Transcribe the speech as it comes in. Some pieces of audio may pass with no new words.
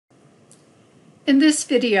In this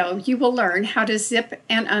video, you will learn how to zip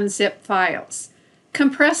and unzip files.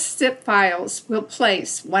 Compressed zip files will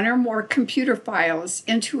place one or more computer files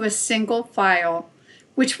into a single file,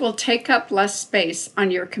 which will take up less space on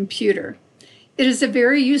your computer. It is a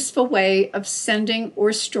very useful way of sending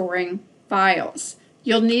or storing files.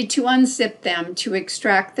 You'll need to unzip them to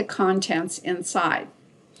extract the contents inside.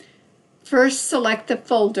 First, select the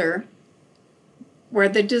folder where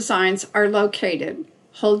the designs are located.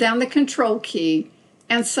 Hold down the Control key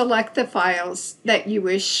and select the files that you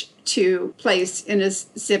wish to place in a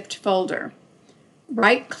zipped folder.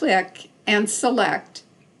 Right-click and select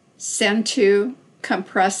Send to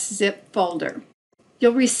Compressed Zip Folder.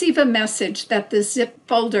 You'll receive a message that the zip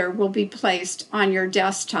folder will be placed on your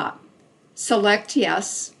desktop. Select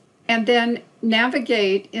Yes, and then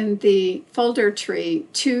navigate in the folder tree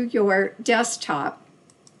to your desktop.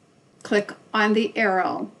 Click on the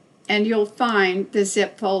arrow, and you'll find the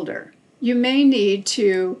zip folder. You may need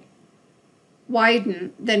to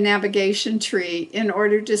widen the navigation tree in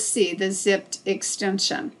order to see the zipped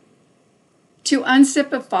extension. To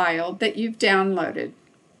unzip a file that you've downloaded,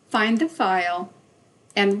 find the file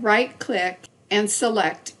and right-click and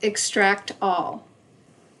select Extract All.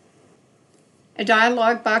 A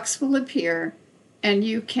dialog box will appear, and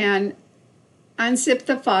you can unzip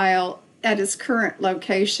the file at its current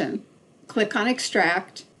location. Click on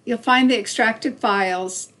Extract. You'll find the extracted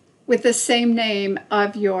files with the same name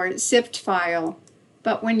of your zipped file,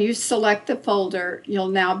 but when you select the folder, you'll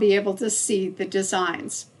now be able to see the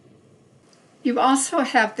designs. You also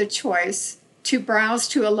have the choice to browse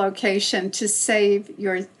to a location to save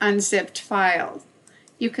your unzipped file.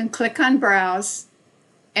 You can click on Browse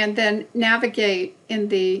and then navigate in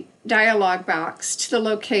the dialog box to the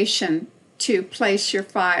location to place your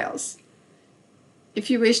files. If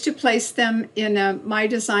you wish to place them in a My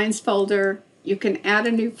Designs folder, you can add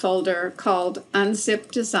a new folder called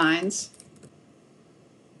Unzip Designs.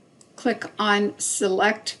 Click on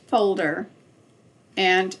Select Folder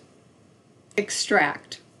and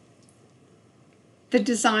Extract. The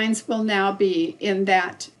designs will now be in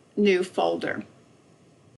that new folder.